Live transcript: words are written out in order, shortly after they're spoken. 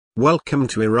Welcome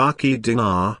to Iraqi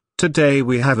Dinar. Today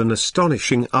we have an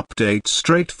astonishing update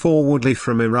straightforwardly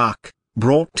from Iraq,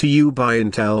 brought to you by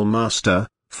Intel Master,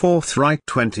 Forthright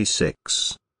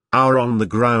 26. Our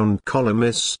on-the-ground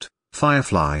columnist,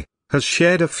 Firefly, has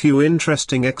shared a few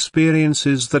interesting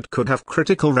experiences that could have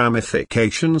critical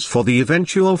ramifications for the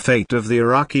eventual fate of the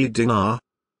Iraqi dinar.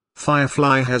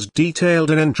 Firefly has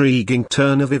detailed an intriguing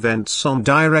turn of events on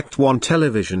Direct One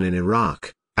television in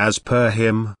Iraq. As per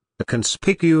him, a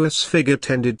conspicuous figure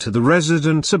tended to the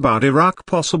residents about Iraq's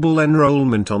possible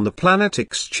enrollment on the Planet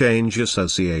Exchange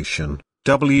Association,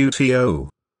 WTO.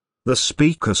 The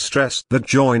speaker stressed that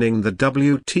joining the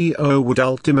WTO would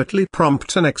ultimately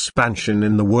prompt an expansion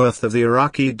in the worth of the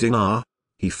Iraqi dinar.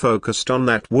 He focused on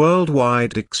that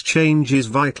worldwide exchange is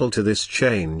vital to this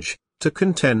change. To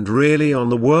contend really on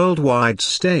the worldwide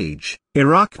stage,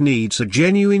 Iraq needs a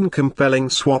genuine compelling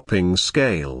swapping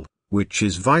scale, which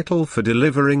is vital for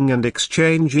delivering and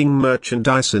exchanging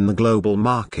merchandise in the global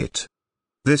market.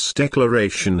 This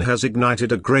declaration has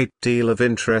ignited a great deal of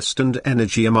interest and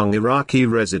energy among Iraqi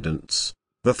residents.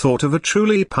 The thought of a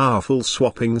truly powerful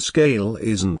swapping scale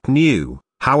isn't new,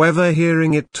 however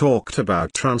hearing it talked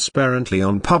about transparently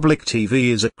on public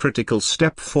TV is a critical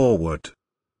step forward.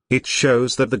 It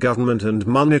shows that the government and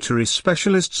monetary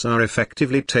specialists are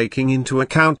effectively taking into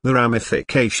account the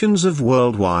ramifications of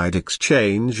worldwide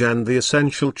exchange and the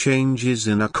essential changes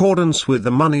in accordance with the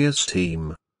money's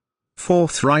team.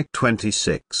 Forthright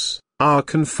 26 are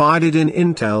confided in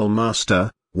Intel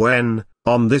Master, when,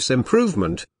 on this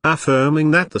improvement,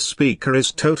 affirming that the speaker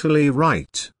is totally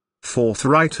right.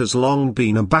 Forthright has long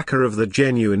been a backer of the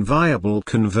genuine viable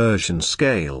conversion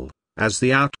scale, as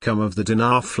the outcome of the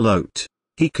dinar float.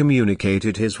 He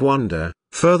communicated his wonder,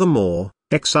 furthermore,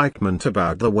 excitement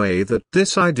about the way that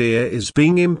this idea is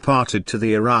being imparted to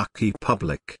the Iraqi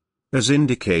public. As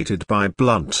indicated by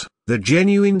Blunt, the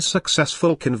genuine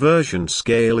successful conversion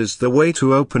scale is the way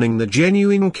to opening the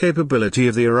genuine capability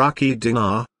of the Iraqi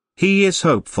dinar. He is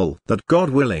hopeful that, God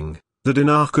willing, the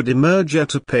dinar could emerge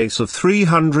at a pace of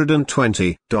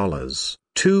 $320,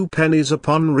 2 pennies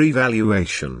upon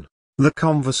revaluation. The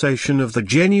conversation of the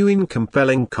genuine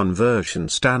compelling conversion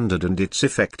standard and its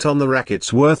effect on the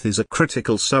racket's worth is a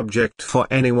critical subject for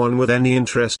anyone with any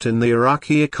interest in the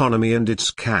Iraqi economy and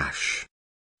its cash.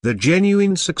 The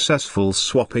genuine successful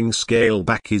swapping scale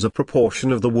back is a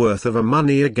proportion of the worth of a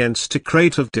money against a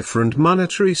crate of different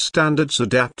monetary standards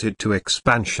adapted to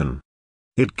expansion.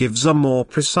 It gives a more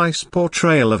precise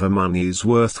portrayal of a money's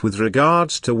worth with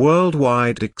regards to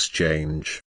worldwide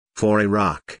exchange. For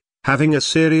Iraq, having a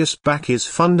serious back is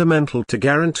fundamental to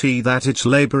guarantee that its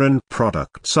labor and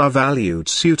products are valued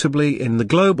suitably in the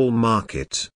global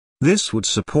market. This would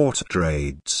support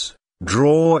trades,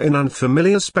 draw in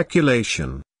unfamiliar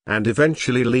speculation, and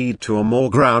eventually lead to a more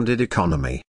grounded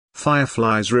economy.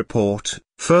 Firefly's report,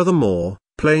 furthermore,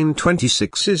 Plane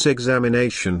 26's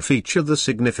examination featured the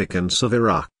significance of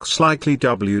Iraq's likely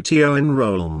WTO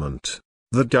enrollment.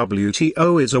 The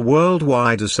WTO is a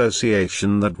worldwide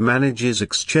association that manages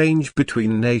exchange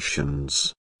between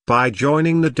nations. By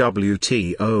joining the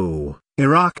WTO,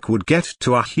 Iraq would get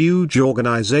to a huge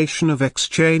organization of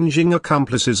exchanging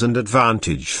accomplices and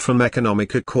advantage from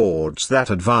economic accords that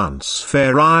advance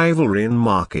fair rivalry and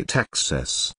market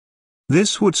access.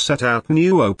 This would set out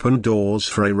new open doors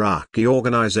for Iraqi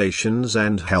organizations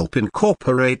and help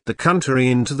incorporate the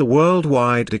country into the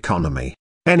worldwide economy.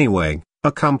 Anyway,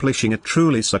 accomplishing a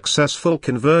truly successful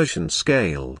conversion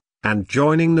scale, and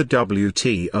joining the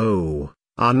WTO,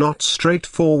 are not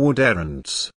straightforward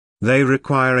errands. They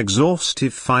require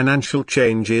exhaustive financial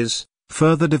changes,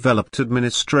 further developed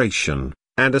administration,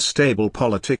 and a stable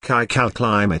political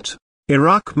climate.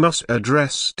 Iraq must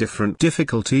address different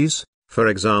difficulties, for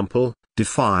example,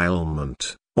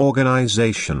 defilement,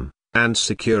 organization, and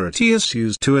security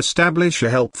issues to establish a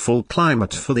helpful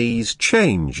climate for these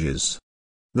changes.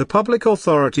 The public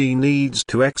authority needs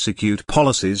to execute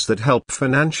policies that help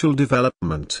financial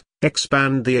development,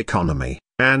 expand the economy,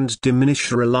 and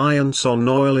diminish reliance on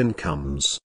oil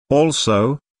incomes.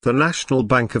 Also, the National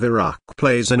Bank of Iraq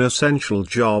plays an essential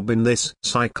job in this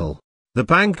cycle. The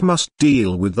bank must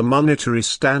deal with the monetary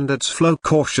standards flow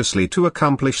cautiously to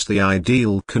accomplish the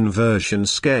ideal conversion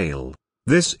scale.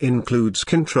 This includes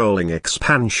controlling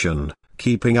expansion,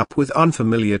 keeping up with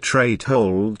unfamiliar trade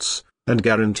holds, and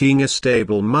guaranteeing a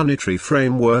stable monetary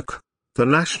framework. The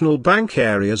national bank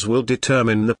areas will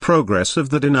determine the progress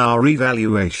of the dinar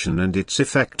revaluation and its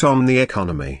effect on the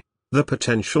economy. The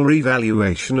potential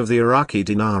revaluation of the Iraqi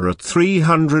dinar at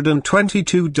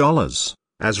 $322,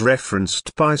 as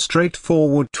referenced by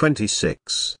Straightforward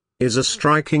 26, is a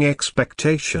striking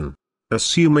expectation.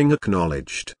 Assuming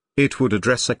acknowledged, It would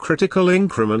address a critical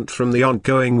increment from the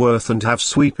ongoing worth and have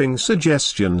sweeping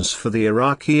suggestions for the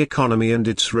Iraqi economy and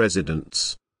its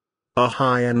residents. A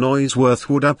higher noise worth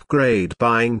would upgrade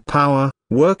buying power,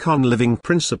 work on living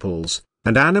principles,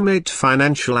 and animate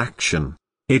financial action.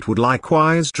 It would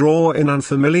likewise draw in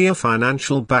unfamiliar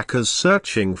financial backers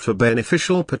searching for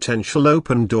beneficial potential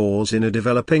open doors in a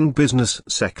developing business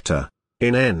sector.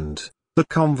 In end, the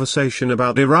conversation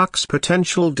about Iraq's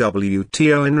potential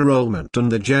WTO enrollment and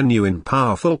the genuine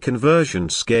powerful conversion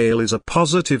scale is a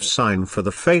positive sign for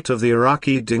the fate of the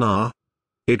Iraqi dinar.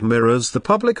 It mirrors the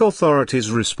public authorities'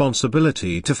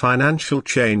 responsibility to financial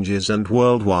changes and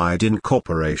worldwide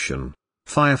incorporation.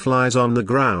 Fireflies on the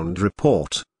Ground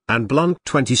report, and Blunt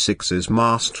 26's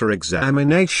master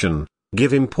examination,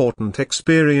 give important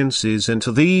experiences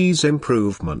into these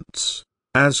improvements.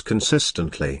 As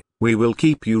consistently, we will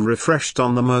keep you refreshed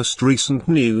on the most recent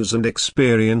news and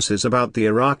experiences about the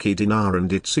Iraqi dinar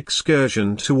and its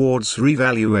excursion towards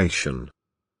revaluation.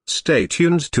 Stay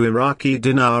tuned to Iraqi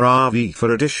Dinar RV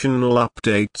for additional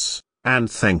updates, and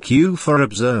thank you for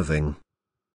observing.